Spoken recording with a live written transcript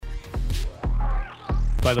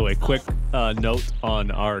By the way, quick note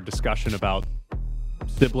on our discussion about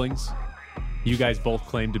siblings. You guys both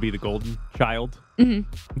claim to be the golden child. Mm-hmm.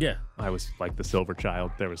 Yeah. I was like the silver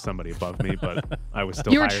child. There was somebody above me, but I was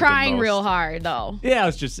still You were higher than trying most. real hard, though. Yeah,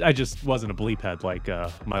 I just wasn't a bleep head like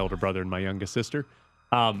my older brother and my youngest sister.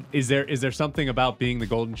 Is there something about being the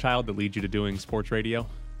golden child that leads you to doing sports radio?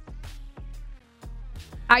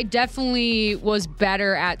 I definitely was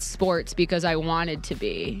better at sports because I wanted to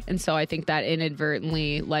be. And so I think that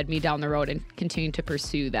inadvertently led me down the road and continued to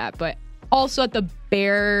pursue that. But also at the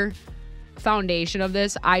bare foundation of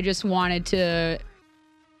this, I just wanted to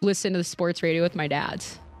listen to the sports radio with my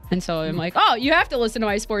dads. And so I'm like, oh, you have to listen to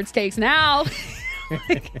my sports takes now.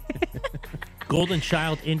 Golden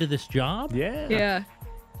child into this job? Yeah. Yeah.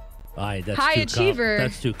 That's High too achiever.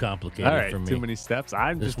 That's too complicated All right, for me. too many steps.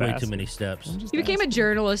 I'm There's just way asking. too many steps. You became a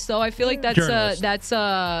journalist, though. I feel like that's Journalist.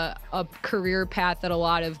 a career path that a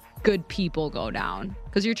lot of good people go down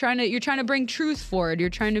because you're trying to bring truth forward. You're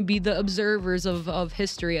trying to be the observers of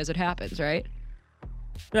history as it happens, right?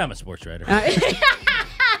 Yeah, I'm a sports writer.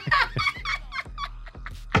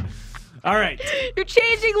 All right. You're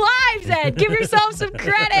changing lives, Ed. Give yourself some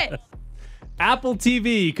credit. Apple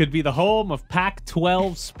TV could be the home of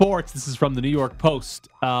Pac-12 sports. This is from the New York Post.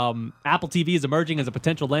 Apple TV is emerging as a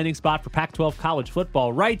potential landing spot for Pac-12 college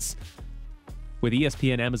football rights. With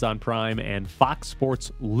ESPN, Amazon Prime, and Fox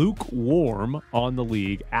Sports lukewarm on the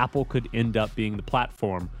league, Apple could end up being the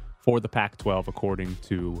platform for the Pac-12, according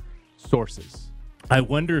to sources. I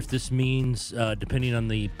wonder if this means, depending on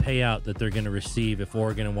the payout that they're going to receive, if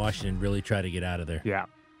Oregon and Washington really try to get out of there. Yeah.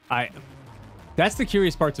 That's the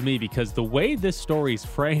curious part to me because the way this story is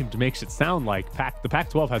framed makes it sound like the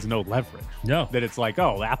Pac-12 has no leverage. No. That it's like,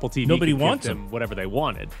 oh, Apple TV Nobody can give wants them whatever they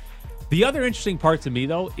wanted. The other interesting part to me,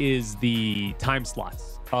 though, is the time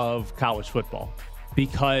slots of college football.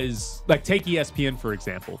 Because, like, take ESPN, for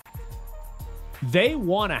example. They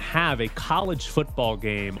want to have a college football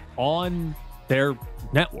game on their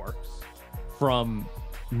networks from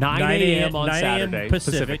 9 a.m. on 9 a.m. Saturday,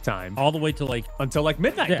 Pacific time, all the way to until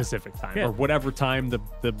midnight Yeah. Pacific time, Yeah. or whatever time the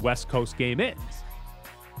West Coast game ends.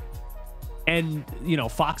 And,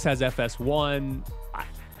 Fox has FS1.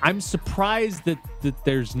 I'm surprised that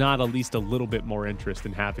there's not at least a little bit more interest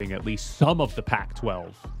in having at least some of the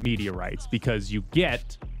Pac-12 media rights because you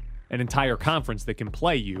get an entire conference that can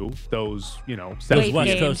play you those, 7 West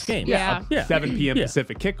games. Coast games. Yeah. 7 p.m. Yeah.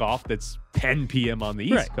 Pacific kickoff that's 10 p.m. on the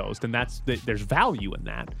East Right. Coast, and there's value in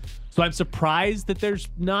that. So I'm surprised that there's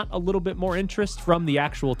not a little bit more interest from the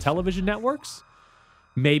actual television networks.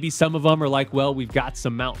 Maybe some of them are like, well, we've got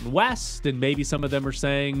some Mountain West, and maybe some of them are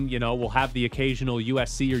saying, we'll have the occasional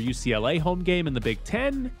USC or UCLA home game in the Big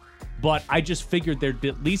Ten. But I just figured there'd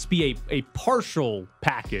at least be a partial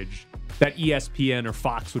package that ESPN or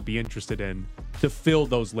Fox would be interested in to fill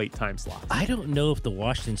those late time slots. I don't know if the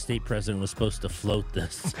Washington State president was supposed to float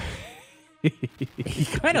this. He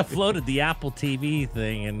kind of floated the Apple TV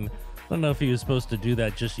thing, and I don't know if he was supposed to do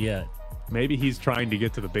that just yet. Maybe he's trying to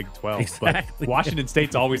get to the Big 12, Exactly. but Washington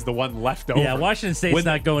State's always the one left over. Yeah, Washington State's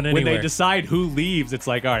not going When anywhere. they decide who leaves, it's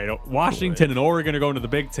like, all right, Washington and Oregon are going to the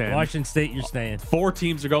Big 10. Washington State, you're staying. 4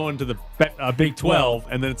 teams are going to the Big 12,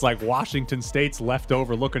 and then it's like Washington State's left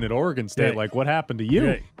over looking at Oregon State. Right. Like, what happened to you?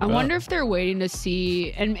 Right. I wonder if they're waiting to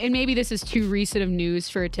see, and maybe this is too recent of news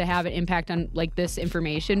for it to have an impact on like this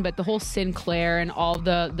information, but the whole Sinclair and all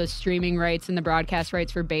the streaming rights and the broadcast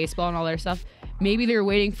rights for baseball and all their stuff, maybe they're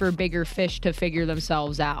waiting for bigger fish to figure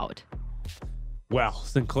themselves out. Well,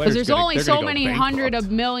 Sinclair's Because there's only they're so gonna go many bankrupt. hundred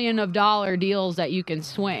of million of dollar deals that you can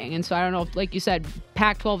swing. And so I don't know if, like you said,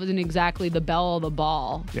 Pac-12 isn't exactly the belle of the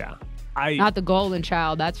ball. Yeah. Not the golden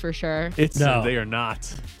child, that's for sure. No. They are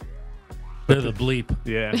not. They're the bleep.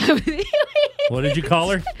 Yeah. What did you call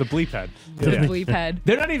her? The bleep head. The Yeah. bleep head.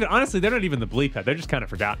 They're not even the bleep head. They're just kind of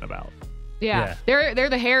forgotten about. Yeah. Yeah. They're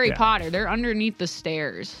the Harry Yeah. Potter. They're underneath the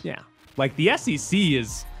stairs. Yeah. Like the SEC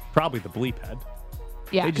is probably the bleep head.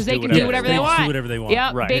 Yeah, They because just they do can whatever do whatever they they want. want. Do whatever they want.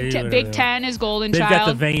 Yep. Right. They do whatever Big they Ten is golden They've child. got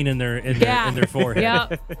the vein in their forehead.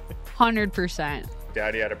 Yep. 100%.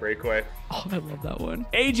 Daddy had a breakaway. Oh, I love that one.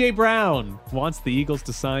 A.J. Brown wants the Eagles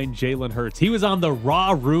to sign Jalen Hurts. He was on the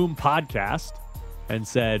Raw Room podcast and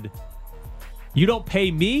said, you don't pay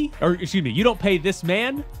this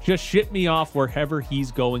man, just ship me off wherever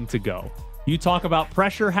he's going to go. You talk about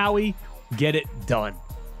pressure, Howie, get it done.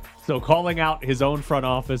 So calling out his own front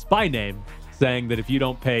office by name, saying that if you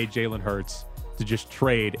don't pay Jalen Hurts to just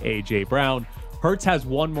trade A.J. Brown. Hurts has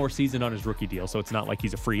one more season on his rookie deal, so it's not like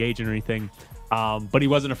he's a free agent or anything. But he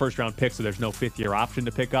wasn't a first-round pick, so there's no fifth-year option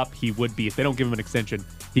to pick up. He would be, if they don't give him an extension,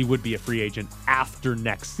 he would be a free agent after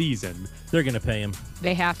next season. They're going to pay him.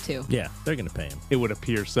 They have to. Yeah, they're going to pay him. It would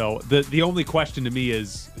appear. So the only question to me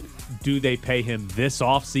is, do they pay him this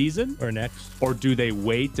offseason? Or next. Or do they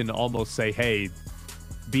wait and almost say, hey,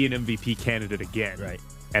 be an MVP candidate again? Right.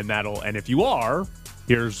 And if you are,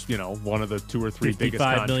 here's, one of the 2 or 3 biggest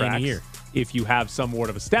 $55 contracts. million a year. If you have somewhat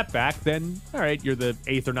of a step back, then all right, you're the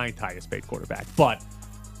 8th or 9th highest paid quarterback. But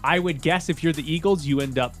I would guess if you're the Eagles, you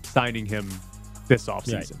end up signing him this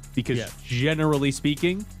offseason. Right. Because generally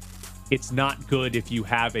speaking, it's not good if you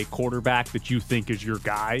have a quarterback that you think is your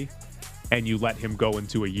guy and you let him go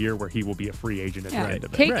into a year where he will be a free agent at the end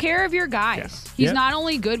of it. Take care of your guys. Yeah. He's not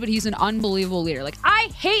only good, but he's an unbelievable leader. Like, I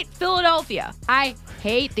hate Philadelphia. I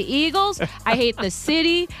hate the Eagles. I hate the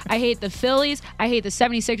city. I hate the Phillies. I hate the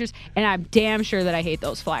 76ers. And I'm damn sure that I hate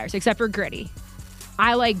those Flyers, except for Gritty.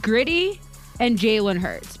 I like Gritty and Jalen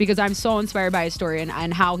Hurts because I'm so inspired by his story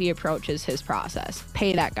and how he approaches his process.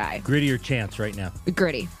 Pay that guy. Gritty or Chance right now?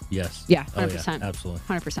 Gritty. Yes. Yeah, 100%. Yeah, absolutely.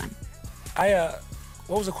 100%.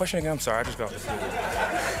 What was the question again? I'm sorry, I just got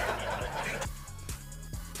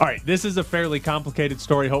All right, this is a fairly complicated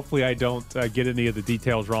story. Hopefully I don't get any of the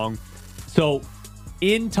details wrong. So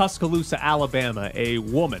in Tuscaloosa, Alabama, a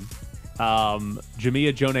woman,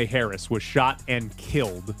 Jamia Jonah Harris, was shot and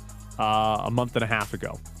killed a month and a half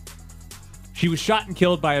ago. She was shot and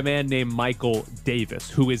killed by a man named Michael Davis,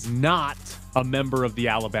 who is not a member of the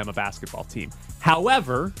Alabama basketball team.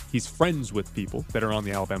 However, he's friends with people that are on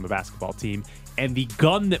the Alabama basketball team, and the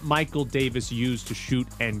gun that Michael Davis used to shoot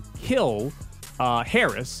and kill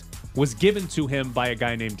Harris was given to him by a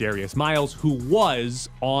guy named Darius Miles, who was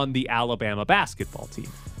on the Alabama basketball team.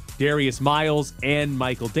 Darius Miles and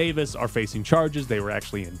Michael Davis are facing charges. They were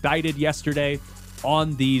actually indicted yesterday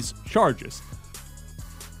on these charges.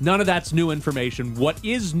 None of that's new information. What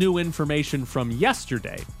is new information from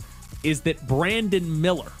yesterday is that Brandon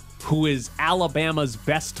Miller, who is Alabama's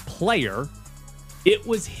best player, it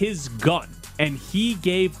was his gun. And he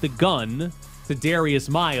gave the gun to Darius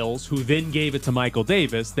Miles, who then gave it to Michael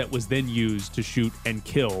Davis, that was then used to shoot and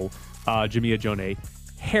kill Jamia Jonah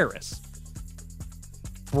Harris.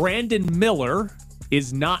 Brandon Miller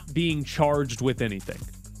is not being charged with anything,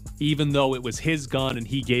 even though it was his gun and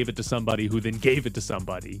he gave it to somebody who then gave it to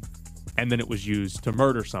somebody, and then it was used to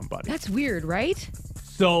murder somebody. That's weird, right?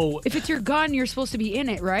 So if it's your gun, you're supposed to be in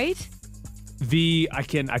it, right? I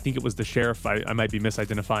think it was the sheriff. I might be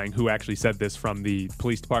misidentifying who actually said this from the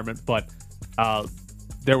police department, but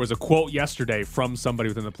there was a quote yesterday from somebody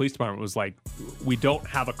within the police department. It was like, we don't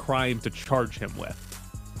have a crime to charge him with.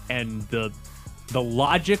 And the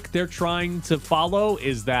logic they're trying to follow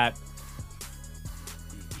is that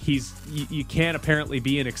you can't apparently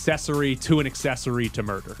be an accessory to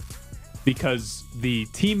murder, because the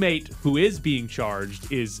teammate who is being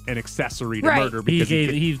charged is an accessory to murder because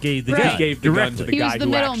he gave the gun to the guy who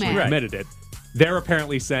actually middleman. committed it. They're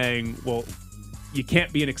apparently saying, well, you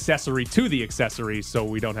can't be an accessory to the accessory, so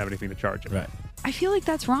we don't have anything to charge him. Right. I feel like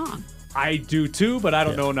that's wrong. I do too, but I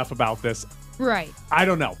don't know enough about this. Right. I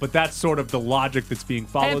don't know, but that's sort of the logic that's being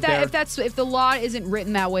followed there. If the law isn't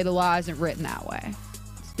written that way, the law isn't written that way.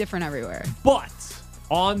 It's different everywhere. But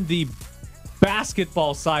on the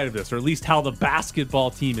basketball side of this, or at least how the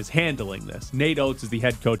basketball team is handling this, Nate Oates is the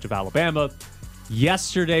head coach of Alabama.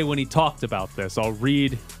 Yesterday when he talked about this, I'll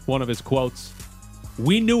read one of his quotes.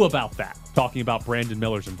 We knew about that, talking about Brandon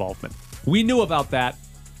Miller's involvement. We knew about that.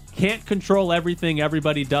 Can't control everything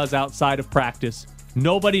everybody does outside of practice.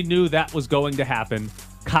 Nobody knew that was going to happen.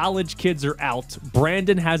 College kids are out.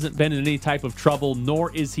 Brandon hasn't been in any type of trouble,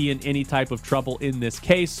 nor is he in any type of trouble in this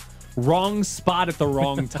case. Wrong spot at the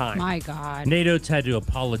wrong time. My God. Nate Oates had to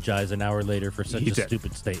apologize an hour later for such He a did.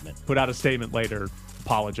 stupid statement. Put out a statement later,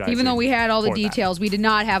 apologizing. Even though we had all the for that. details, we did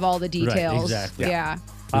not have all the details. exactly. Yeah.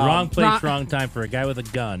 Wrong place, wrong- wrong time for a guy with a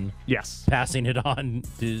gun Yes. passing it on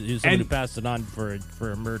to someone who And- passed it on for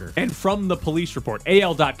a murder. And from the police report,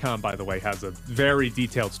 AL.com, by the way, has a very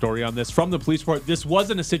detailed story on this. From the police report, this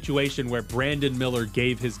wasn't a situation where Brandon Miller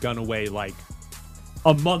gave his gun away like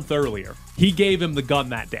a month earlier. He gave him the gun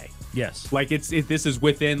that day. Yes. Like this is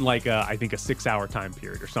within like I think a 6-hour time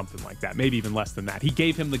period or something like that, maybe even less than that. He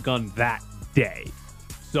gave him the gun that day.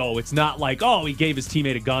 So it's not like, oh, he gave his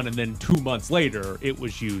teammate a gun and then 2 months later it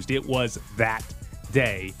was used. It was that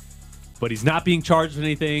day. But he's not being charged with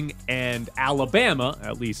anything, and Alabama,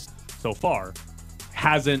 at least so far,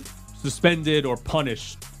 hasn't suspended or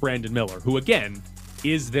punished Brandon Miller, who again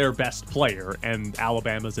is their best player, and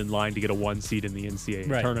Alabama's in line to get a 1 seed in the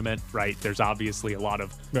NCAA tournament, right? There's obviously a lot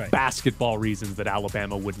of basketball reasons that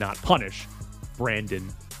Alabama would not punish Brandon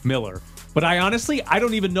Miller. But I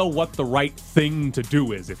don't even know what the right thing to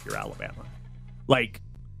do is if you're Alabama. Like,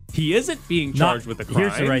 he isn't being charged with a crime.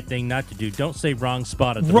 Here's the right thing not to do. Don't say wrong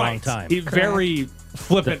spot at the wrong time. Very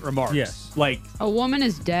flippant remarks. Yes. Like, A woman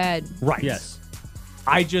is dead. right. Yes.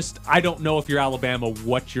 I don't know if you're Alabama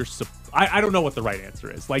what you're I don't know what the right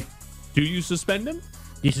answer is. Like, do you suspend him?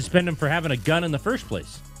 You suspend him for having a gun in the first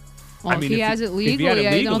place. Well, if he has it legally,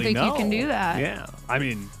 I don't think you can do that. Yeah. I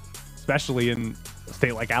mean, especially in a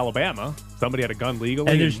state like Alabama, somebody had a gun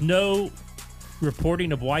legally. And there's no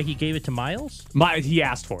reporting of why he gave it to Miles? He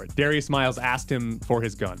asked for it. Darius Miles asked him for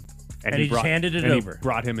his gun. And he just handed it over. He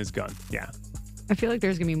brought him his gun. Yeah. I feel like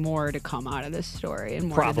there's going to be more to come out of this story and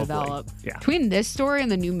more Probably. to develop. Yeah. Between this story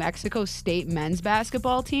and the New Mexico State men's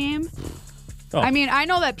basketball team, Oh. I mean, I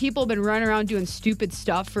know that people have been running around doing stupid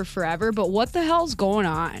stuff for forever, but what the hell's going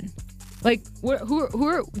on? Like,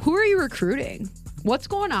 who are you recruiting? What's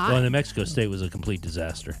going on? Well, New Mexico State was a complete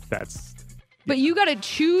disaster. But you got to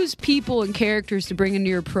choose people and characters to bring into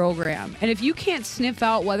your program. And if you can't sniff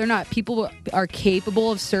out whether or not people are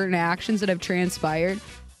capable of certain actions that have transpired,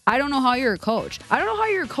 I don't know how you're a coach. I don't know how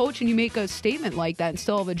you're a coach and you make a statement like that and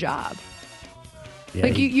still have a job. Yeah,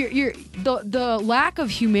 Like you're the lack of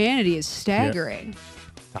humanity is staggering.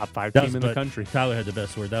 Top 5 team in the country. Tyler had the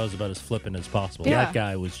best word. That was about as flippant as possible. Yeah. That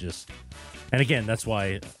guy was just... And again, that's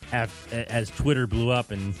why as Twitter blew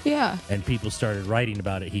up and people started writing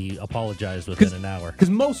about it, he apologized within an hour. Because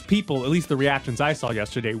most people, at least the reactions I saw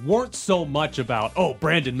yesterday, weren't so much about,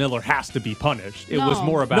 Brandon Miller has to be punished. It was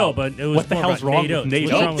more about, but it was what the more hell's about wrong Nate with Oates. Nate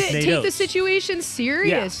What's wrong Oates? with Nate Take the Oates? situation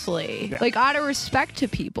seriously. Yeah. Like out of respect to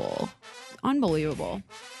people. Unbelievable.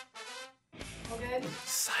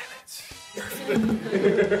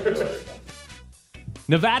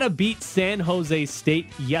 Nevada beat San Jose State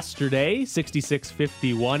yesterday,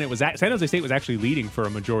 66-51. San Jose State was actually leading for a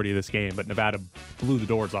majority of this game, but Nevada blew the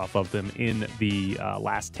doors off of them in the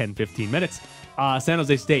last 10-15 minutes. San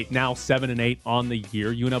Jose State now 7-8 on the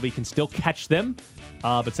year. UNLV can still catch them,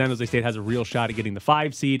 but San Jose State has a real shot at getting the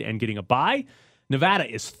 5 seed and getting a bye. Nevada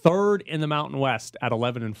is third in the Mountain West at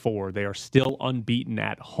 11-4. They are still unbeaten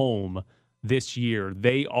at home this year.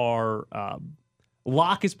 They are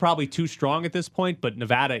lock is probably too strong at this point, but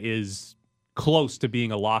Nevada is close to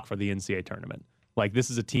being a lock for the NCAA tournament. Like,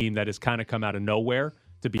 this is a team that has kind of come out of nowhere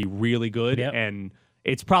to be really good, and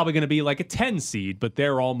it's probably going to be like a 10 seed, but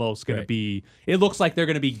they're almost going to be, it looks like they're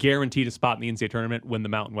going to be guaranteed a spot in the NCAA tournament when the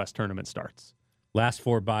Mountain West tournament starts. Last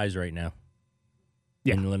 4 buys right now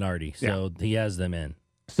in Lenardi, so he has them in.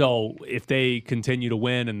 So if they continue to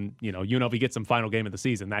win and, UNLV gets some final game of the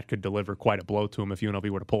season, that could deliver quite a blow to them if UNLV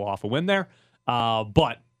were to pull off a win there.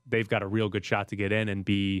 But they've got a real good shot to get in and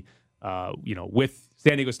be, with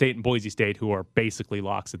San Diego State and Boise State, who are basically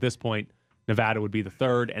locks at this point. Nevada would be the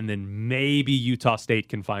third, and then maybe Utah State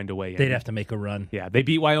can find a way in. They'd have to make a run. Yeah, they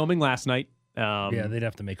beat Wyoming last night. They'd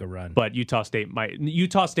have to make a run. But Utah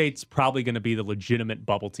State's probably going to be the legitimate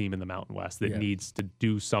bubble team in the Mountain West that needs to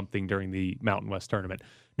do something during the Mountain West tournament.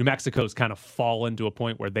 New Mexico's kind of fallen to a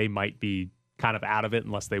point where they might be kind of out of it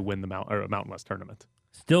unless they win the Mountain West tournament.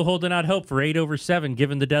 Still holding out hope for 8/7,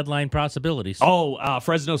 given the deadline possibilities.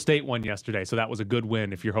 Fresno State won yesterday, so that was a good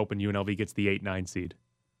win if you're hoping UNLV gets the 8-9 seed.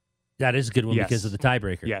 That is a good one because of the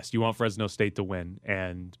tiebreaker. Yes, you want Fresno State to win,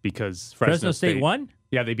 and because Fresno State won?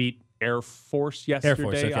 Yeah, they beat Air Force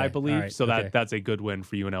yesterday, okay. I believe. Right, so that's a good win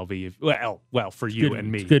for UNLV. Well, for you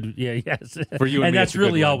and me. It's good, yes. For you and me, that's it's a good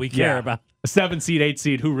really all win. we care about. A 7 seed, 8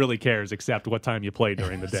 seed, who really cares except what time you play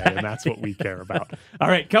during the day, and that's what we care about. All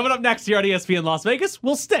right, coming up next here on ESPN Las Vegas,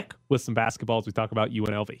 we'll stick with some basketball as we talk about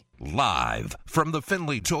UNLV. Live from the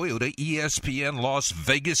Findlay Toyota ESPN Las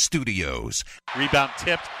Vegas studios. Rebound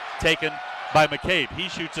tipped, taken by McCabe. He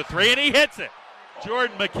shoots a 3 and he hits it.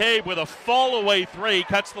 Jordan McCabe with a fall-away 3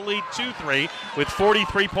 cuts the lead 2-3 with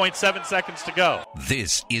 43.7 seconds to go.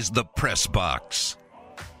 This is the Press Box.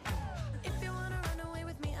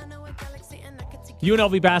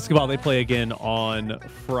 UNLV basketball, they play again on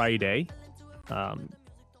Friday.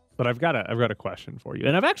 But I've got a question for you.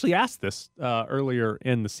 And I've actually asked this earlier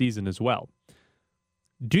in the season as well.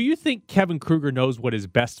 Do you think Kevin Kruger knows what his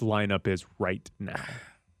best lineup is right now?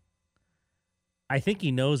 I think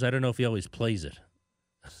he knows. I don't know if he always plays it.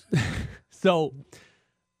 So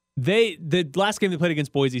the last game they played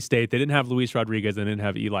against Boise State, they didn't have Luis Rodriguez, they didn't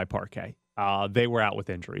have Eli Parquet. They were out with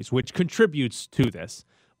injuries, which contributes to this.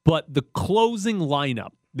 But the closing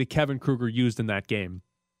lineup that Kevin Kruger used in that game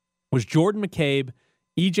was Jordan McCabe,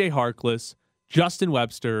 E.J. Harkless, Justin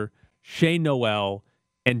Webster, Shane Noel,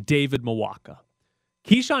 and David Mwaka.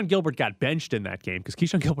 Keyshawn Gilbert got benched in that game because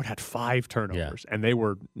Keyshawn Gilbert had 5 turnovers, and they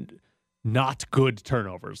were not good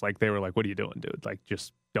turnovers. Like, they were like, what are you doing, dude? Like,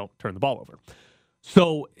 just don't turn the ball over.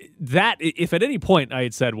 So that, if at any point I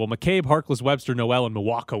had said, well, McCabe, Harkless, Webster, Noel, and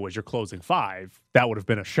Mwako was your closing five, that would have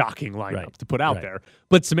been a shocking lineup to put out there.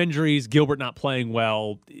 But some injuries, Gilbert not playing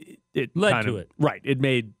well, it led to it. Right. It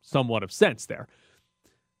made somewhat of sense there.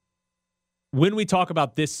 When we talk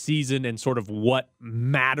about this season and sort of what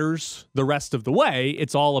matters the rest of the way,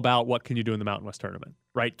 it's all about what can you do in the Mountain West Tournament,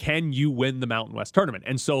 right? Can you win the Mountain West Tournament?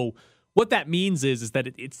 And so what that means is that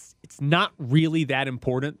it's not really that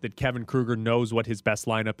important that Kevin Kruger knows what his best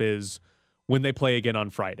lineup is when they play again on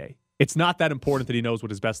Friday. It's not that important that he knows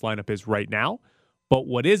what his best lineup is right now. But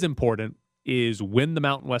what is important is when the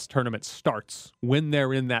Mountain West Tournament starts, when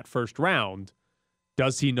they're in that first round,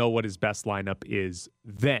 does he know what his best lineup is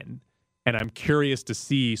then? And I'm curious to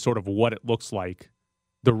see sort of what it looks like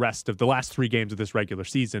the last 3 games of this regular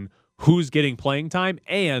season, who's getting playing time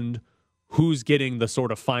and who's getting the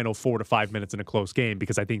sort of final 4 to 5 minutes in a close game,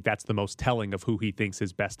 because I think that's the most telling of who he thinks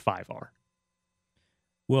his best 5 are.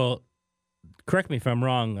 Well, correct me if I'm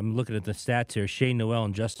wrong. I'm looking at the stats here. Shane Noel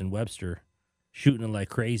and Justin Webster shooting it like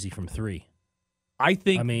crazy from 3. I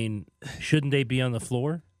mean, shouldn't they be on the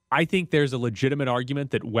floor? I think there's a legitimate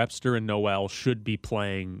argument that Webster and Noel should be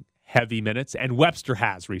playing heavy minutes, and Webster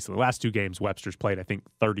has recently. Last 2 games, Webster's played, I think,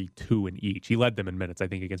 32 in each. He led them in minutes, I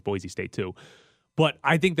think, against Boise State, too. But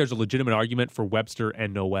I think there's a legitimate argument for Webster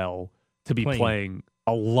and Noel to be playing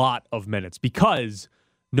a lot of minutes, because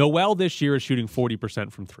Noel this year is shooting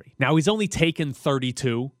 40% from 3. Now, he's only taken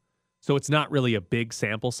 32, so it's not really a big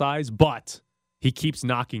sample size, but he keeps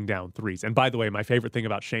knocking down threes. And by the way, my favorite thing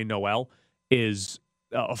about Shane Noel is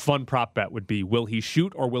a fun prop bet would be, will he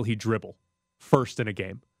shoot or will he dribble first in a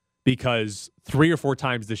game? Because 3 or 4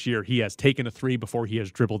 times this year, he has taken a 3 before he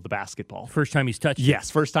has dribbled the basketball. First time he's touched it.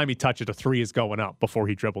 Yes, first time he touched it, a 3 is going up before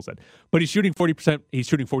he dribbles it. But he's shooting 40%. He's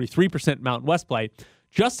shooting 43% Mountain West play.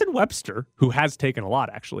 Justin Webster, who has taken a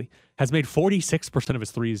lot, actually, has made 46% of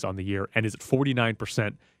his threes on the year and is at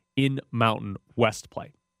 49% in Mountain West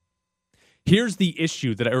play. Here's the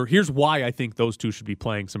issue here's why I think those two should be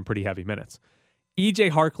playing some pretty heavy minutes.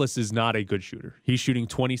 EJ Harkless is not a good shooter. He's shooting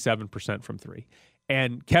 27% from 3.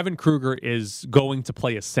 And Kevin Kruger is going to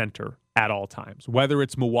play a center at all times, whether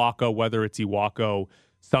it's Mwako, whether it's Iwako,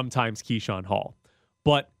 sometimes Keyshawn Hall.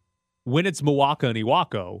 But when it's Mwako and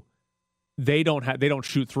Iwako, they don't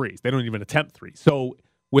shoot threes. They don't even attempt threes. So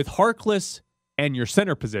with Harkless and your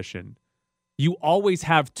center position, you always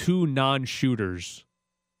have 2 non-shooters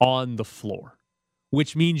on the floor,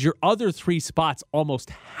 which means your other 3 spots almost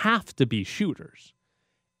have to be shooters.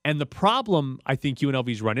 And the problem I think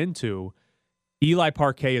UNLV's run into, Eli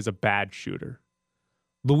Parquet is a bad shooter.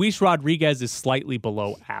 Luis Rodriguez is slightly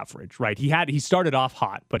below average, right? He started off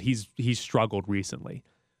hot, but he's struggled recently.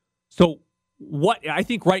 So what I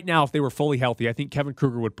think right now, if they were fully healthy, I think Kevin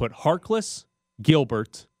Kruger would put Harkless,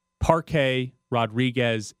 Gilbert, Parquet,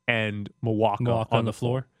 Rodriguez, and Mwako on the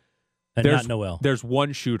floor. And not Noel. There's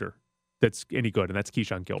 1 shooter that's any good, and that's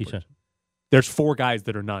Keyshawn Gilbert. There's 4 guys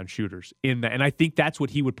that are non-shooters in that, and I think that's what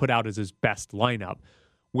he would put out as his best lineup,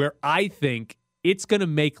 where I think it's going to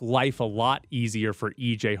make life a lot easier for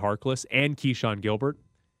EJ Harkless and Keyshawn Gilbert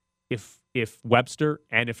if Webster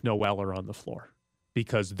and if Noel are on the floor,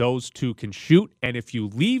 because those 2 can shoot, and if you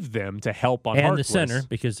leave them to help on Harkless, and the center,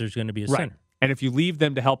 because there's going to be a center. And if you leave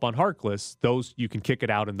them to help on Harkless, those you can kick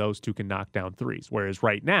it out, and those 2 can knock down threes. Whereas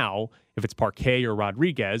right now, if it's Parquet or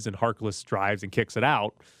Rodriguez and Harkless drives and kicks it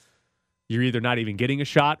out, you're either not even getting a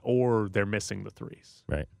shot or they're missing the threes.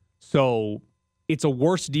 Right. So it's a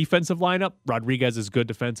worse defensive lineup. Rodriguez is good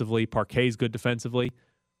defensively. Parquet is good defensively.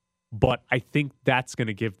 But I think that's going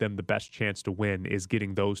to give them the best chance to win, is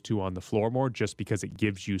getting those 2 on the floor more, just because it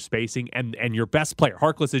gives you spacing. And your best player,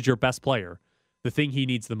 Harkless is your best player. The thing he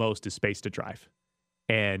needs the most is space to drive.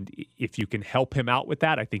 And if you can help him out with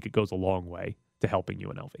that, I think it goes a long way to helping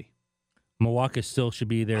UNLV. Milwaukee still should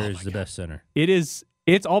be there as the best center.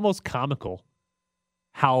 It's almost comical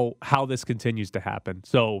how this continues to happen.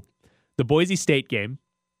 So the Boise State game,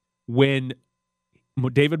 when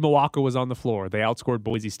David Mwako was on the floor, they outscored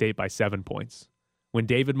Boise State by 7 points. When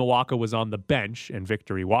David Mwako was on the bench and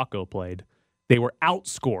Victor Iwako played, they were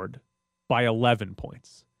outscored by 11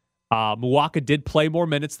 points. Mwako did play more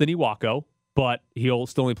minutes than Iwako, but he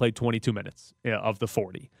still only played 22 minutes of the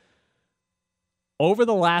 40. Over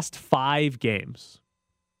the last 5 games,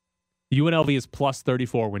 UNLV is plus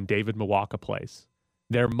 34 when David Mwako plays.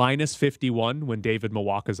 They're minus 51 when David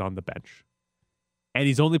Mwako is on the bench. And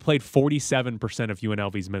he's only played 47% of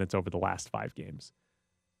UNLV's minutes over the last 5 games.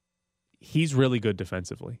 He's really good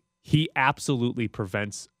defensively. He absolutely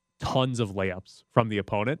prevents tons of layups from the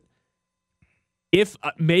opponent. If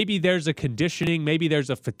maybe there's a conditioning, maybe there's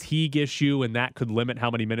a fatigue issue, and that could limit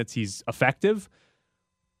how many minutes he's effective.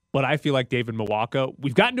 But I feel like David Mwako,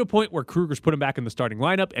 we've gotten to a point where Kruger's put him back in the starting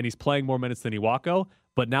lineup, and he's playing more minutes than Iwako.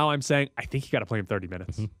 But now I'm saying I think you got to play him 30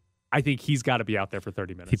 minutes. Mm-hmm. I think he's got to be out there for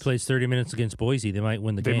 30 minutes. If he plays 30 minutes against Boise, they might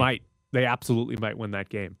win the game. They might. They absolutely might win that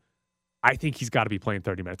game. I think he's got to be playing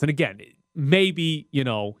 30 minutes. And again, maybe,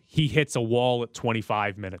 he hits a wall at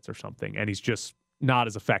 25 minutes or something, and he's just not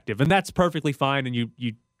as effective. And that's perfectly fine, and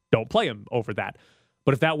you don't play him over that.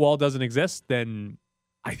 But if that wall doesn't exist, then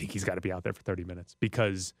I think he's got to be out there for 30 minutes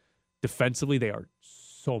because defensively they are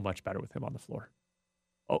so much better with him on the floor.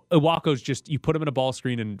 Iwako's just, you put him in a ball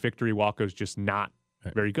screen and Victor Iwako's just not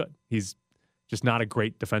very good. He's just not a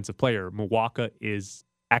great defensive player. Mwako is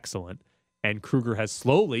excellent, and Kruger has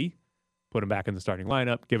slowly put him back in the starting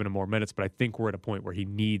lineup, given him more minutes, but I think we're at a point where he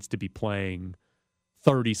needs to be playing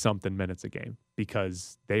 30-something minutes a game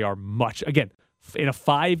because they are much, again, in a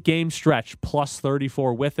 5-game stretch, plus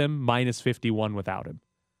 34 with him, minus 51 without him.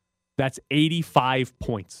 That's 85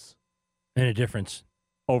 points. And a difference.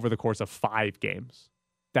 Over the course of 5 games.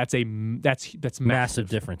 That's massive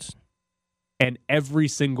difference. And every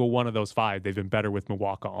single one of those 5, they've been better with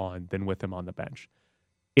Mwako on than with him on the bench.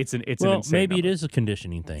 It's an insane maybe number. It is a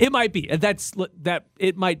conditioning thing. It might be.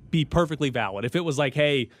 It might be perfectly valid. If it was like,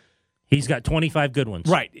 hey, he's got 25 good ones.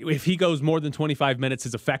 Right. If he goes more than 25 minutes,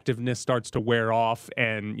 his effectiveness starts to wear off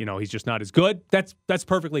and, he's just not as good. That's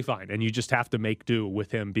perfectly fine. And you just have to make do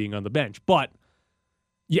with him being on the bench. But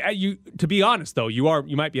yeah, to be honest though, you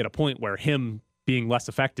might be at a point where him being less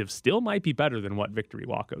effective still might be better than what Victor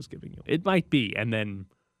Iwako is giving you. It might be. And then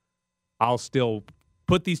I'll still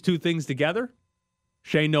put these two things together.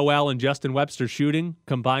 Shane Noel and Justin Webster shooting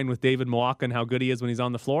combined with David Mwako and how good he is when he's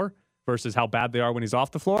on the floor versus how bad they are when he's off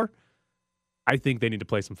the floor. I think they need to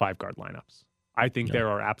play some 5-guard lineups. I think there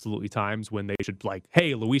are absolutely times when they should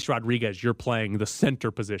hey, Luis Rodriguez, you're playing the center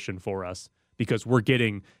position for us because we're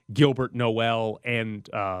getting Gilbert, Noel, and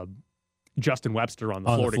Justin Webster on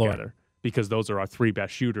the floor together because those are our 3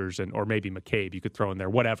 best shooters, or maybe McCabe you could throw in there,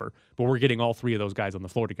 whatever. But we're getting all 3 of those guys on the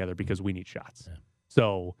floor together because we need shots. Yeah.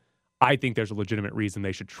 So I think there's a legitimate reason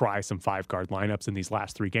they should try some 5-guard lineups in these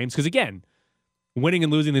last 3 games because, again, winning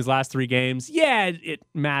and losing these last 3 games, it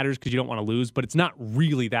matters because you don't want to lose, but it's not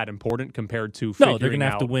really that important compared to figuring out. No, they're going to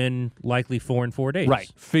have to win likely 4 in 4 days.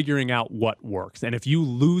 Right, figuring out what works. And if you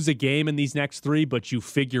lose a game in these next 3, but you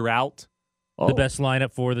figure out the best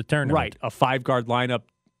lineup for the tournament. Right, a 5-guard lineup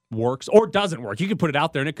works or doesn't work. You can put it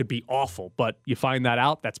out there and it could be awful, but you find that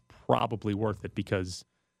out, that's probably worth it because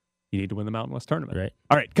you need to win the Mountain West tournament. Right.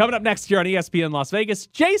 All right, coming up next here on ESPN Las Vegas,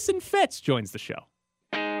 Jason Fitz joins the show.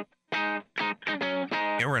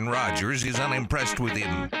 Aaron Rodgers is unimpressed with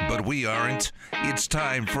him, but we aren't. It's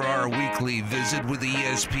time for our weekly visit with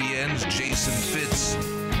ESPN's Jason Fitz.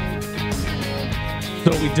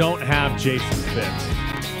 So we don't have Jason Fitz,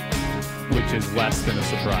 which is less than a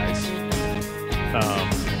surprise.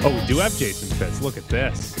 We do have Jason Fitz. Look at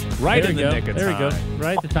this. Right in the nick of time. There we go.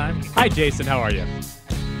 Right at the time. Hi, Jason. How are you?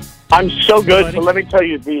 I'm so good. So let me tell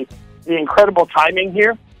you the incredible timing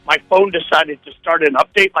here. My phone decided to start an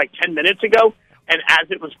update like 10 minutes ago, and as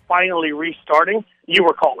it was finally restarting, you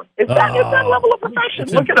were calling. It's that level of perfection.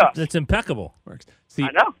 Look at us. It's impeccable. See, I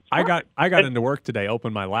know. I got into work today,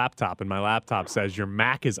 opened my laptop, and my laptop says your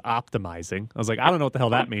Mac is optimizing. I was like, I don't know what the hell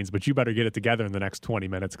that means, but you better get it together in the next 20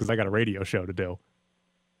 minutes because I got a radio show to do.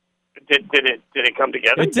 Did it come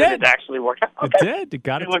together? It did. Did it actually work out? Okay. It did. It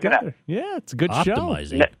got it together. Yeah, it's a good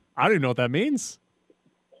optimizing. show. I don't even know what that means.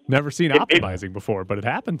 Never seen optimizing before, but it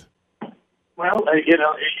happened. Well, it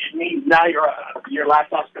means now your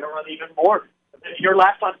laptop's going to run even more. Your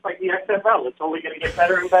laptop's like the XFL. It's only going to get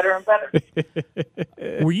better and better and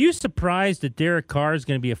better. Were you surprised that Derek Carr is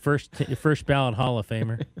going to be a first ballot Hall of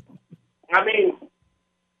Famer? I mean,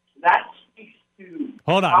 that speaks to...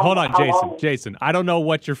 Hold on, Jason. I don't know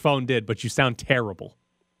what your phone did, but you sound terrible.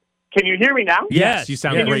 Can you hear me now? Yes, you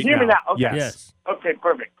sound great now. Can you hear me now? Okay. Yes. Okay,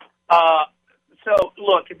 perfect. So,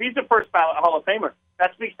 look, if he's a first ballot Hall of Famer,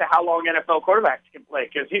 that speaks to how long NFL quarterbacks can play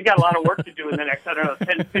because he's got a lot of work to do in the next,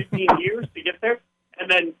 10, 15 years to get there. And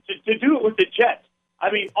then to do it with the Jets. I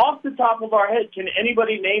mean, off the top of our head, can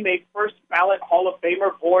anybody name a first ballot Hall of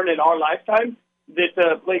Famer born in our lifetime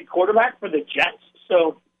that played quarterback for the Jets?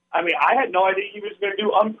 So, I mean, I had no idea he was going to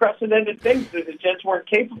do unprecedented things that the Jets weren't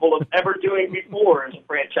capable of ever doing before as a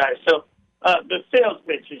franchise. So the sales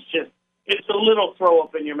pitch is just, it's a little throw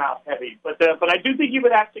up in your mouth heavy. But I do think he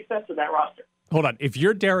would have success in that roster. Hold on. If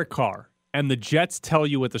you're Derek Carr and the Jets tell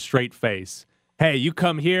you with a straight face, hey, you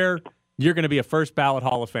come here, you're going to be a first ballot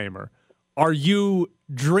Hall of Famer, Are you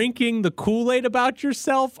drinking the Kool-Aid about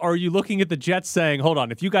yourself? Or are you looking at the Jets saying, hold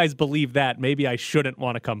on, if you guys believe that, maybe I shouldn't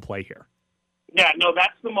want to come play here? Yeah, no,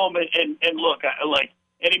 that's the moment. And look, like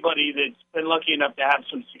anybody that's been lucky enough to have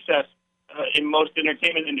some success in most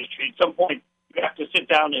entertainment industry, at some point you have to sit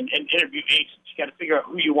down and interview agents. You got to figure out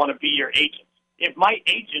who you want to be your agent. If my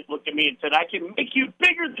agent looked at me and said, I can make you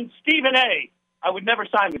bigger than Stephen A., I would never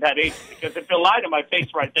sign with that agent, because if he'll lie to my face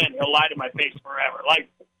right then, he'll lie to my face forever. Like,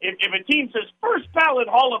 if a team says first ballot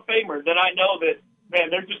Hall of Famer, then I know that, man,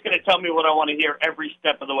 they're just going to tell me what I want to hear every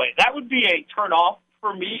step of the way. That would be a turn off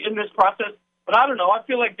for me in this process. But I don't know. I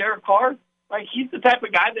feel like Derek Carr, like, he's the type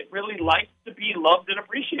of guy that really likes to be loved and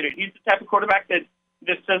appreciated. He's the type of quarterback that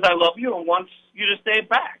says, I love you, and wants you to stay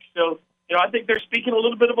back. So, I think they're speaking a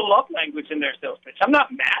little bit of a love language in their sales pitch. I'm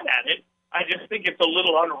not mad at it. I just think it's a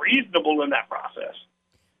little unreasonable in that process.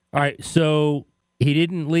 All right, so he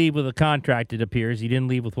didn't leave with a contract, it appears. He didn't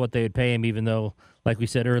leave with what they would pay him, even though, like we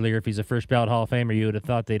said earlier, if he's a first-ballot Hall of Famer, you would have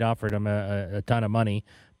thought they'd offered him a ton of money,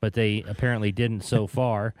 but they apparently didn't so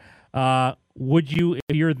far. Would you,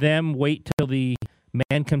 if you're them, wait till the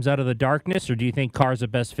man comes out of the darkness, or do you think Carr's the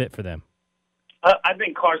best fit for them? I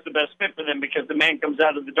think Carr's the best fit for them, because the man comes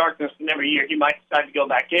out of the darkness, and every year he might decide to go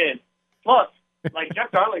back in. Plus, like Jeff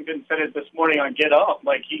Darlington said it this morning on Get Up,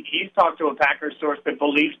 like he's talked to a Packers source that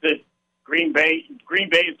believes that Green Bay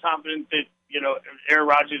is confident that, Aaron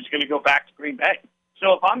Rodgers is going to go back to Green Bay.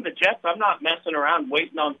 So if I'm the Jets, I'm not messing around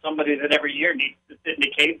waiting on somebody that every year needs to sit in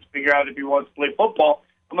a cage to figure out if he wants to play football.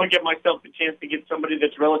 I'm going to give myself the chance to get somebody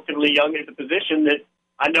that's relatively young at the position that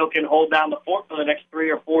I know can hold down the fort for the next 3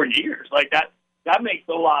 or 4 years. Like that makes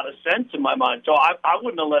a lot of sense in my mind. So I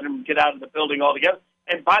wouldn't have let him get out of the building altogether.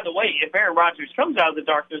 And by the way, if Aaron Rodgers comes out of the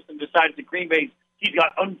darkness and decides that Green Bay, he's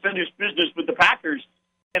got unfinished business with the Packers,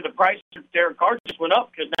 and the price of Derek Carr just went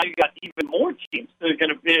up, because now you got even more teams that are going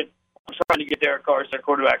to bid on trying to get Derek Carr as their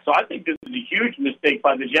quarterback. So I think this is a huge mistake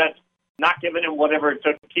by the Jets, not giving him whatever it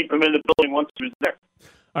took to keep him in the building once he was there.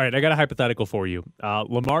 All right, I got a hypothetical for you.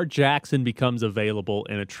 Lamar Jackson becomes available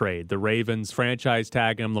in a trade. The Ravens franchise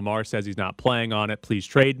tag him. Lamar says he's not playing on it. Please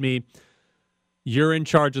trade me. You're in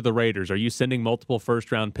charge of the Raiders. Are you sending multiple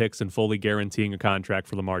first-round picks and fully guaranteeing a contract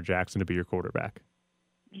for Lamar Jackson to be your quarterback?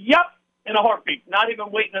 Yep, in a heartbeat. Not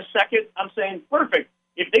even waiting a second. I'm saying, perfect.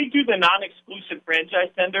 If they do the non-exclusive franchise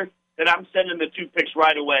tender, then I'm sending the 2 picks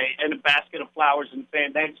right away and a basket of flowers and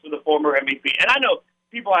saying thanks for the former MVP. And I know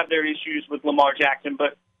people have their issues with Lamar Jackson,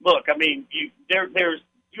 but look, I mean, you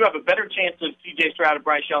have a better chance of C.J. Stroud and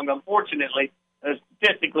Bryce Young, unfortunately.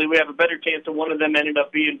 Statistically, we have a better chance of one of them ended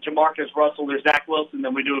up being Jamarcus Russell or Zach Wilson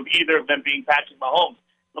than we do of either of them being Patrick Mahomes.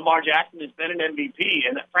 Lamar Jackson has been an MVP,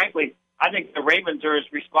 and frankly, I think the Ravens are as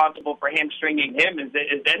responsible for hamstringing him as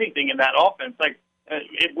anything in that offense. Like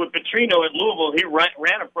with Petrino at Louisville, he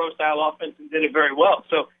ran a pro-style offense and did it very well.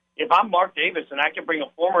 So if I'm Mark Davis and I can bring a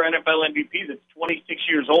former NFL MVP that's 26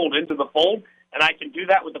 years old into the fold, and I can do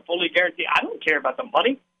that with a fully guarantee, I don't care about the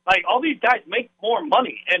money. Like, all these guys make more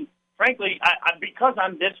money, and frankly, because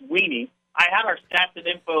I'm this weenie, I had our stats and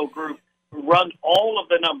info group run all of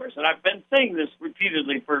the numbers. And I've been saying this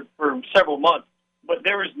repeatedly for several months, but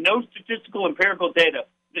there is no statistical empirical data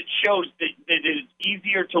that shows that it is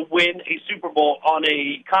easier to win a Super Bowl on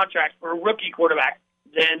a contract for a rookie quarterback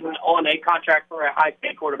than on a contract for a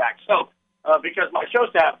high-paid quarterback. So because my show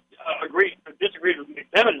staff disagreed with me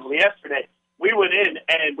vehemently yesterday, we went in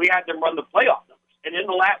and we had them run the playoff numbers. And in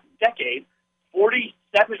the last decade, 46%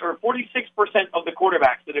 of the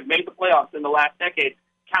quarterbacks that have made the playoffs in the last decade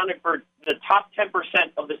counted for the top 10%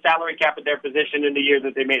 of the salary cap at their position in the year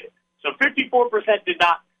that they made it. So 54% did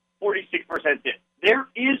not, 46% did. There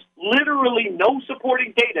is literally no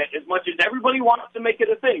supporting data, as much as everybody wants to make it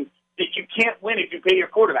a thing, that you can't win if you pay your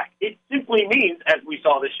quarterback. It simply means, as we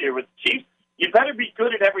saw this year with the Chiefs, you better be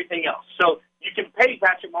good at everything else. So you can pay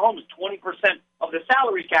Patrick Mahomes 20% of the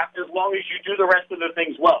salary cap as long as you do the rest of the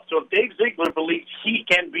things well. So if Dave Ziegler believes he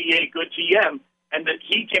can be a good GM and that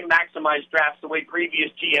he can maximize drafts the way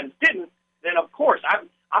previous GMs didn't, then of course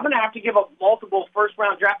I'm going to have to give up multiple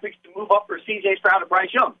first-round draft picks to move up for C.J. Stroud and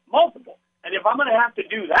Bryce Young. Multiple. And if I'm going to have to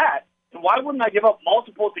do that, then why wouldn't I give up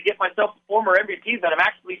multiple to get myself a former MVP that I've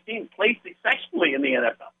actually seen play successfully in the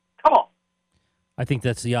NFL? Come on. I think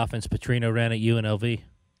that's the offense Petrino ran at UNLV.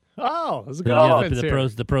 Oh, that's a good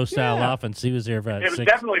offense the pro-style offense. He was there for It was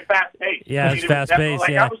definitely fast-paced. Yeah, it was fast-paced,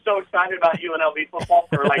 I was so excited about UNLV football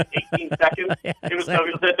for like 18 seconds. Yeah, it was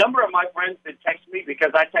the number of my friends that text me,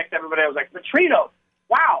 because I text everybody, I was like, Petrino,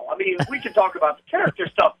 wow. I mean, we could talk about the character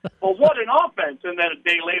stuff, but what an offense. And then a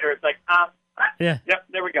day later, it's like, yeah. Yep,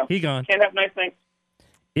 there we go. He gone. Can't have nice things.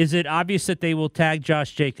 Is it obvious that they will tag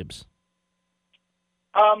Josh Jacobs?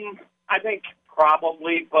 I think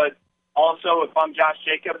probably, but also if I'm Josh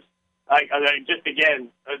Jacobs,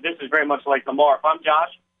 this is very much like Lamar. If I'm Josh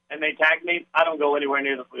and they tag me, I don't go anywhere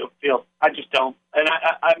near the field. I just don't. And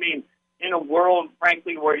I mean, in a world,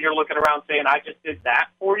 frankly, where you're looking around saying, I just did that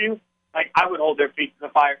for you, like I would hold their feet to the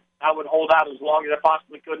fire. I would hold out as long as I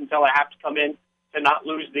possibly could until I have to come in to not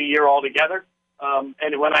lose the year altogether.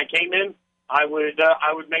 And when I came in, I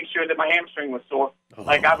would make sure that my hamstring was sore.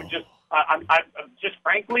 Like I would just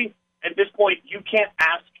frankly, at this point, you can't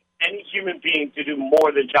ask any human being to do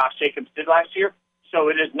more than Josh Jacobs did last year. So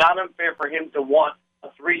it is not unfair for him to want a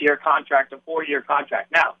 3-year contract, a 4-year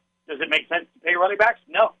contract. Now, does it make sense to pay running backs?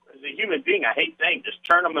 No. As a human being, I hate saying just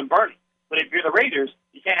churn them and burn them. But if you're the Raiders,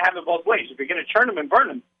 you can't have it both ways. If you're going to churn them and burn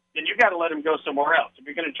them, then you got to let him go somewhere else. If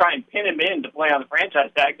you're going to try and pin him in to play on the franchise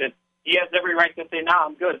tag, then he has every right to say, "Nah,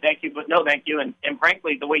 I'm good, thank you, but no, thank you." And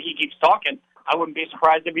frankly, the way he keeps talking, I wouldn't be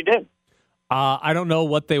surprised if he did. I don't know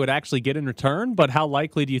what they would actually get in return, but how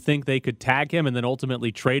likely do you think they could tag him and then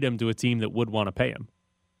ultimately trade him to a team that would want to pay him?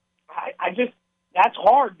 That's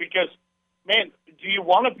hard because, man, do you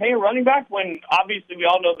want to pay a running back when obviously we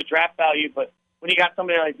all know the draft value, but when you got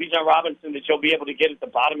somebody like Bijan Robinson that you'll be able to get at the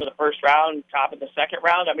bottom of the first round, top of the second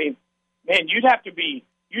round, I mean, man, you'd have to be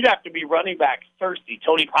running back thirsty.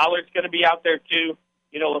 Tony Pollard's going to be out there too.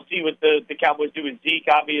 You know, we'll see what the Cowboys do with Zeke,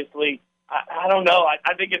 obviously. I don't know.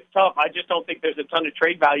 I think it's tough. I just don't think there's a ton of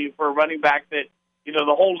trade value for a running back that, you know,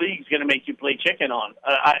 the whole league's going to make you play chicken on.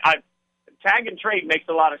 Tag and trade makes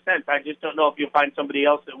a lot of sense. I just don't know if you'll find somebody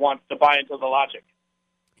else that wants to buy into the logic.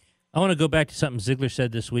 I want to go back to something Ziegler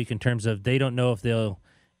said this week in terms of they don't know if they'll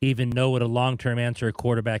even know what a long-term answer a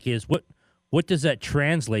quarterback is. What does that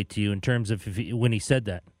translate to you in terms of when he said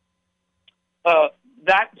that?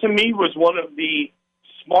 That, to me, was one of the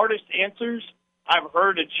smartest answers I've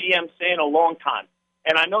heard a GM say in a long time.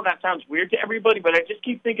 And I know that sounds weird to everybody, but I just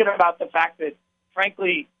keep thinking about the fact that,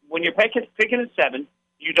 frankly, when you're picking at 7,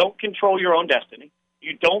 you don't control your own destiny.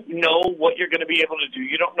 You don't know what you're going to be able to do.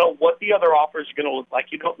 You don't know what the other offers are going to look like.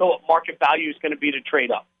 You don't know what market value is going to be to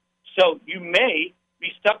trade up. So you may be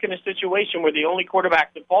stuck in a situation where the only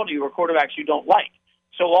quarterbacks that fall to you are quarterbacks you don't like.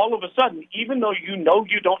 So all of a sudden, even though you know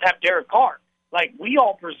you don't have Derek Carr, like we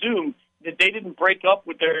all presume that they didn't break up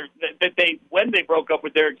with when they broke up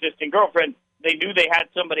with their existing girlfriend, they knew they had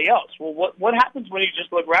somebody else. Well, what happens when you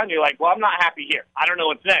just look around and you're like, well, I'm not happy here. I don't know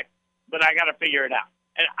what's next, but I got to figure it out.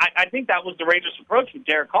 And I think that was the Raiders' approach with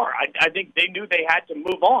Derek Carr. I think they knew they had to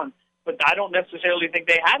move on, but I don't necessarily think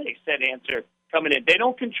they had a set answer coming in. They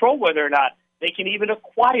don't control whether or not they can even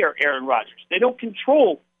acquire Aaron Rodgers. They don't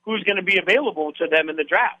control who's going to be available to them in the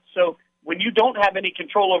draft. So when you don't have any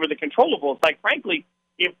control over the controllables, like frankly,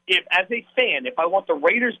 if as a fan, if I want the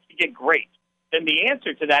Raiders to get great, then the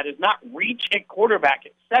answer to that is not reach at quarterback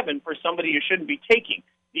at 7 for somebody you shouldn't be taking.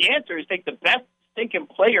 The answer is take the best stinking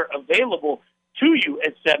player available to you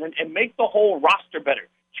at 7 and make the whole roster better.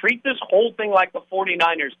 Treat this whole thing like the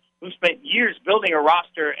 49ers, who spent years building a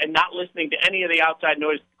roster and not listening to any of the outside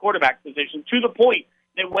noise at the quarterback position, to the point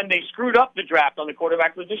that when they screwed up the draft on the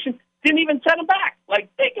quarterback position, didn't even send them back.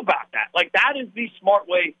 Like, think about that. Like, that is the smart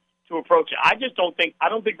way to approach it. I don't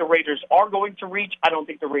think the Raiders are going to reach. I don't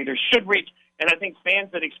think the Raiders should reach. And I think fans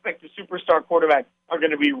that expect a superstar quarterback are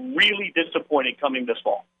going to be really disappointed coming this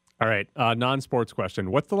fall. All right, non-sports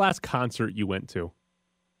question. What's the last concert you went to?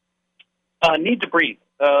 Need to Breathe.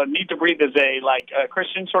 Need to Breathe is a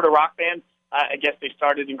Christian sort of rock band. I guess they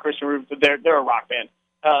started in Christian roots, but they're a rock band.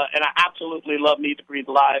 And I absolutely love Need to Breathe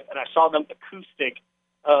live. And I saw them acoustic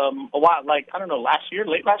a while, late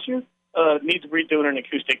last year. Need to Breathe doing an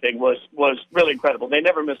acoustic thing was really incredible. They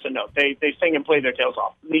never miss a note. They sing and play their tails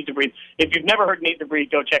off. Need to Breathe. If you've never heard Need to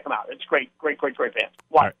Breathe, go check them out. It's great band.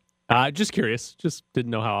 Why? Just curious. Just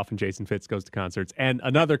didn't know how often Jason Fitz goes to concerts. And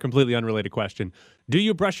another completely unrelated question. Do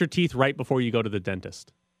you brush your teeth right before you go to the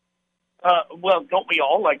dentist? Well, don't we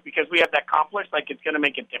all? Because we have that complex, it's going to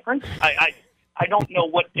make a difference. I don't know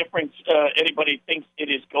what difference anybody thinks it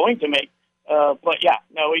is going to make. But yeah,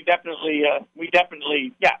 no, we definitely,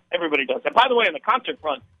 everybody does. And by the way, on the concert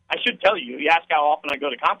front, I should tell you, you ask how often I go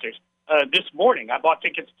to concerts. This morning, I bought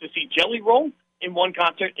tickets to see Jelly Roll in one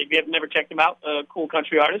concert. If you have never checked them out, cool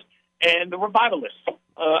country artist, and the Revivalists.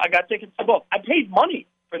 I got tickets to both. I paid money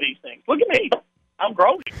for these things. Look at me. I'm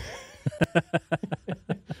growing.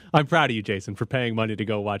 I'm proud of you, Jason, for paying money to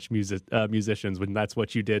go watch musicians when that's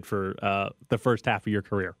what you did for the first half of your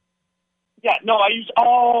career. Yeah, no, I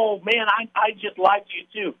just lied to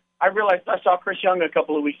you, too. I realized I saw Chris Young a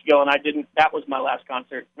couple of weeks ago, and I didn't. That was my last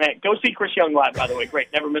concert. Man, go see Chris Young live, by the way. Great.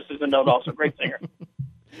 Never misses a note also. Great singer.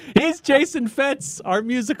 He's Jason Fitz, our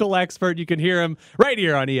musical expert. You can hear him right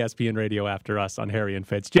here on ESPN Radio after us on Harry and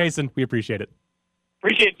Fitz. Jason, we appreciate it.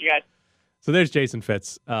 Appreciate you guys. So there's Jason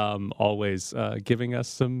Fitz, always giving us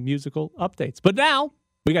some musical updates. But now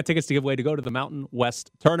we got tickets to give away to go to the Mountain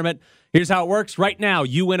West Tournament. Here's how it works. Right now,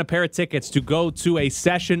 you win a pair of tickets to go to a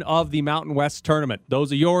session of the Mountain West Tournament.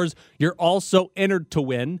 Those are yours. You're also entered to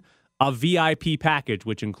win a VIP package,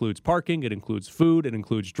 which includes parking, it includes food, it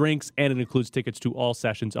includes drinks, and it includes tickets to all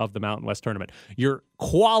sessions of the Mountain West Tournament. You're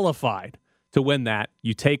qualified to win that.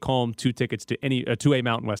 You take home 2 tickets to a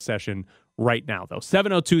Mountain West session right now, though.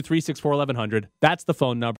 702-364-1100. That's the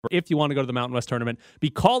phone number. If you want to go to the Mountain West Tournament, be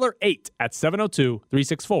caller 8 at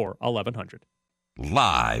 702-364-1100.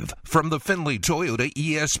 Live from the Findlay Toyota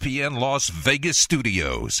ESPN Las Vegas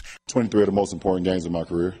studios. 23 of the most important games of my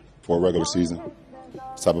career for a regular season.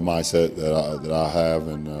 This type of mindset that I have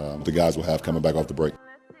and the guys will have coming back off the break.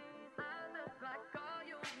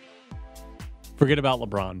 Forget about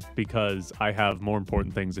LeBron because I have more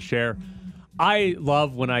important things to share. I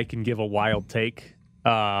love when I can give a wild take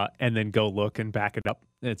and then go look and back it up.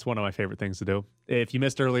 It's one of my favorite things to do. If you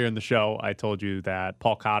missed earlier in the show, I told you that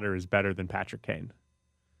Paul Cotter is better than Patrick Kane.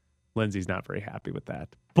 Lindsay's not very happy with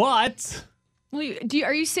that. But... Well,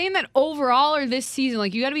 are you saying that overall or this season?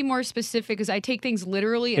 Like, you got to be more specific because I take things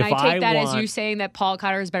literally, and I take that as you saying that Paul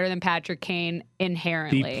Cotter is better than Patrick Kane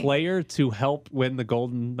inherently. The player to help win the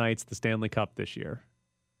Golden Knights the Stanley Cup this year.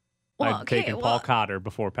 Well, I've taken Paul Cotter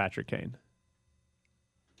before Patrick Kane.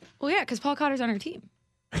 Well, yeah, because Paul Cotter's on our team.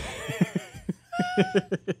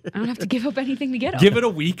 I don't have to give up anything to get him. Give it a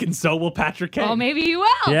week, and so will Patrick Kane. Well, maybe you will.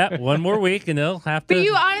 Yeah, one more week, and they'll have to. But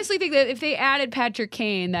you honestly think that if they added Patrick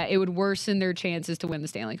Kane, that it would worsen their chances to win the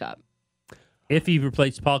Stanley Cup? If he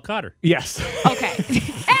replaced Paul Cotter. Yes. Okay.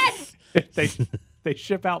 Ed! They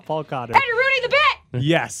ship out Paul Cotter. Ed, you're ruining the bet!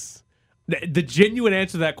 Yes. The genuine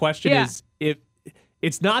answer to that question is if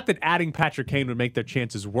it's not that adding Patrick Kane would make their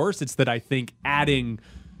chances worse, it's that I think adding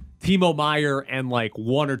Timo Meier and like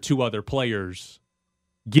 1 or 2 other players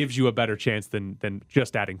gives you a better chance than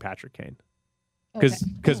just adding Patrick Kane.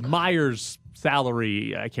 Because Meier's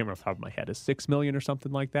salary, I can't remember off the top of my head, is $6 million or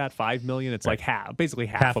something like that, $5 million. It's like basically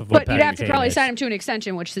half of what. But you'd have to Kane probably is. sign him to an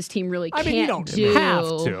extension, which this team really can't you don't do. have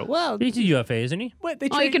to. Well, he's a UFA, isn't he?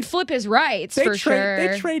 You can flip his rights for sure.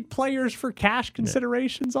 They trade players for cash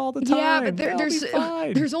considerations all the time. Yeah, but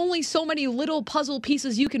there's only so many little puzzle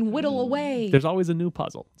pieces you can whittle away. There's always a new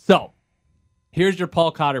puzzle. So here's your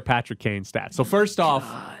Paul Cotter, Patrick Kane stats. So first off,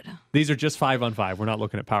 these are just 5-on-5. We're not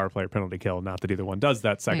looking at power play or penalty kill. Not that either one does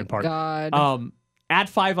that second part. God. At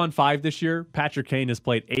 5-on-5 this year, Patrick Kane has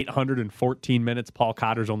played 814 minutes. Paul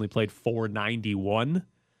Cotter's only played 491.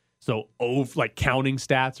 So counting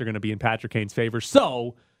stats are going to be in Patrick Kane's favor.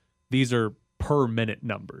 So these are per minute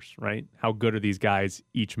numbers, right? How good are these guys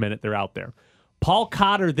each minute they're out there? Paul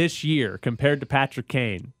Cotter this year compared to Patrick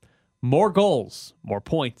Kane, more goals, more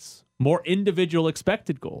points, more individual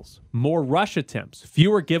expected goals, more rush attempts,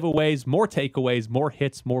 fewer giveaways, more takeaways, more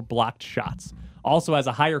hits, more blocked shots. Also has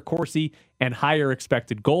a higher Corsi and higher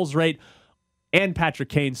expected goals rate. And Patrick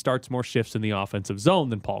Kane starts more shifts in the offensive zone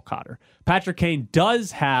than Paul Cotter. Patrick Kane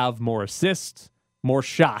does have more assists, more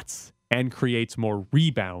shots, and creates more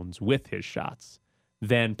rebounds with his shots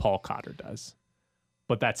than Paul Cotter does.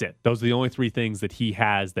 But that's it. Those are the only 3 things that he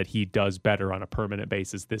has that he does better on a permanent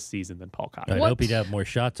basis this season than Paul Cotter. I hope he'd have more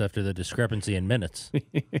shots after the discrepancy in minutes.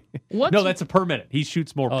 No, that's a per minute. He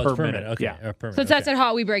shoots more per minute. Okay. Yeah. Per minute. So that's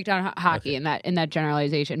how we break down hockey in that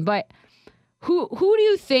generalization. But who do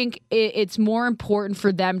you think it's more important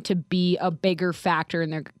for them to be a bigger factor in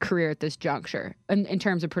their career at this juncture in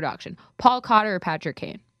terms of production? Paul Cotter or Patrick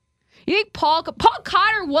Kane? You think Paul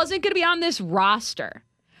Cotter wasn't going to be on this roster?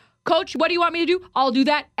 Coach, what do you want me to do? I'll do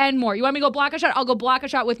that and more. You want me to go block a shot? I'll go block a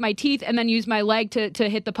shot with my teeth and then use my leg to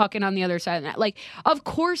hit the puck in on the other side of that. Like, of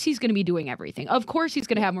course he's going to be doing everything. Of course he's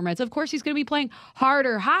going to have more minutes. Of course he's going to be playing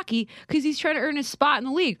harder hockey because he's trying to earn his spot in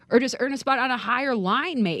the league or just earn a spot on a higher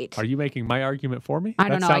line mate. Are you making my argument for me? I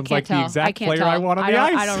don't know. That I sounds can't like tell. the exact can't player tell. I want on the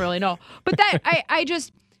ice. I don't really know. But I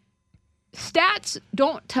just stats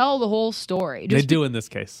don't tell the whole story. They do in this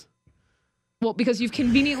case. Well, because you've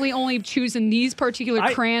conveniently only chosen these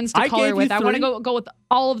particular crayons to I color gave with. you I want to 3. go with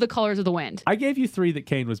all of the colors of the wind. I gave you 3 that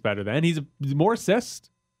Kane was better than. He's more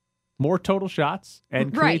assists, more total shots,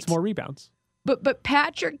 and creates more rebounds. But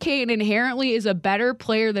Patrick Kane inherently is a better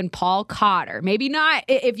player than Paul Cotter. Maybe not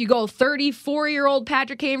if you go 34-year-old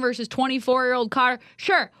Patrick Kane versus 24-year-old Cotter.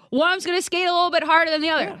 Sure, one of them's going to skate a little bit harder than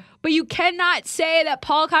the other. Yeah. But you cannot say that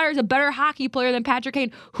Paul Cotter is a better hockey player than Patrick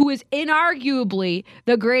Kane, who is inarguably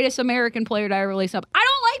the greatest American player to ever lace up. I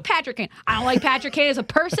don't like Patrick Kane. I don't like Patrick Kane as a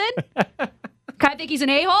person. kind of think he's an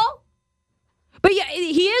a-hole. But yeah,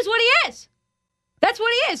 he is what he is. That's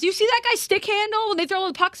what he is. You see that guy stick handle when they throw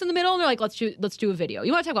the pucks in the middle and they're like, let's do a video.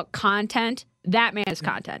 You want to talk about content? That man is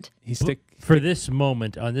content. For this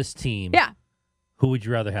moment on this team. Yeah. Who would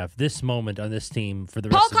you rather have? This moment on this team for the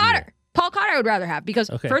rest of the year? Paul Cotter I would rather have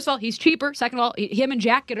because, first of all, he's cheaper. Second of all, him and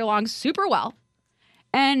Jack get along super well.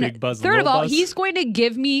 And third of all, he's going to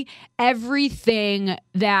give me everything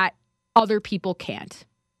that other people can't.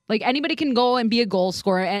 Like, anybody can go and be a goal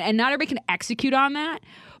scorer, and not everybody can execute on that.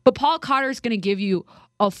 But Paul Cotter is going to give you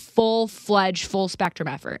a full-fledged, full-spectrum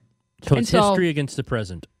effort. So it's history against the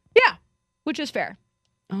present. Yeah, which is fair.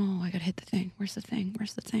 Oh, I got to hit the thing. Where's the thing?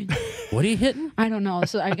 What are you hitting? I don't know.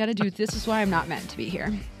 So I got to do, this is why I'm not meant to be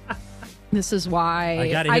here. This is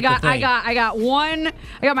why I got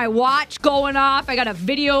my watch going off. I got a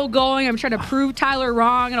video going. I'm trying to prove Tyler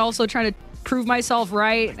wrong and also trying to prove myself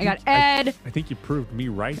right. I got Ed. I think you proved me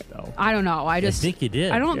right, though. I don't know. I think you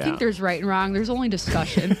did. I don't think there's right and wrong. There's only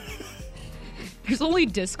discussion. There's only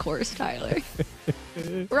discourse, Tyler.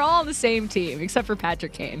 We're all on the same team, except for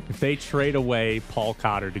Patrick Kane. If they trade away Paul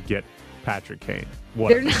Cotter to get Patrick Kane,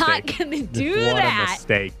 they're not going to do that. What a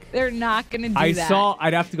mistake. They're not going to do that.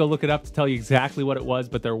 I'd have to go look it up to tell you exactly what it was,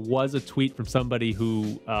 but there was a tweet from somebody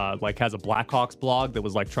who has a Blackhawks blog that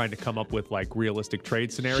was like trying to come up with like realistic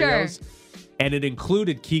trade scenarios. Sure. And it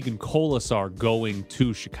included Keegan Colasar going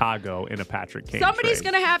to Chicago in a Patrick Kane Somebody's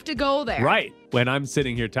trade. going to have to go there. Right. When I'm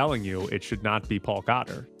sitting here telling you it should not be Paul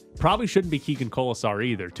Cotter. Probably shouldn't be Keegan Colasar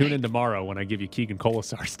either. Tune in tomorrow when I give you Keegan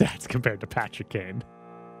Colasar stats compared to Patrick Kane.